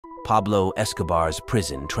Pablo Escobar's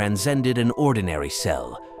prison transcended an ordinary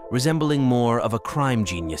cell, resembling more of a crime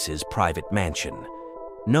genius's private mansion.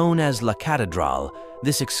 Known as La Catedral,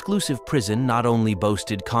 this exclusive prison not only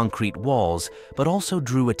boasted concrete walls, but also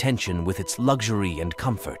drew attention with its luxury and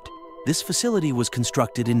comfort. This facility was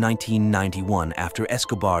constructed in 1991 after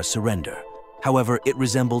Escobar's surrender. However, it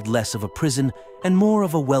resembled less of a prison and more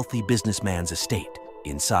of a wealthy businessman's estate.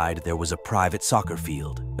 Inside, there was a private soccer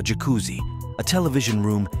field, a jacuzzi, a television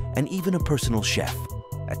room, and even a personal chef.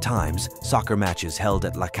 At times, soccer matches held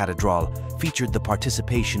at La Catedral featured the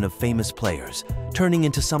participation of famous players, turning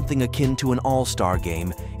into something akin to an all-star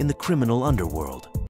game in the criminal underworld.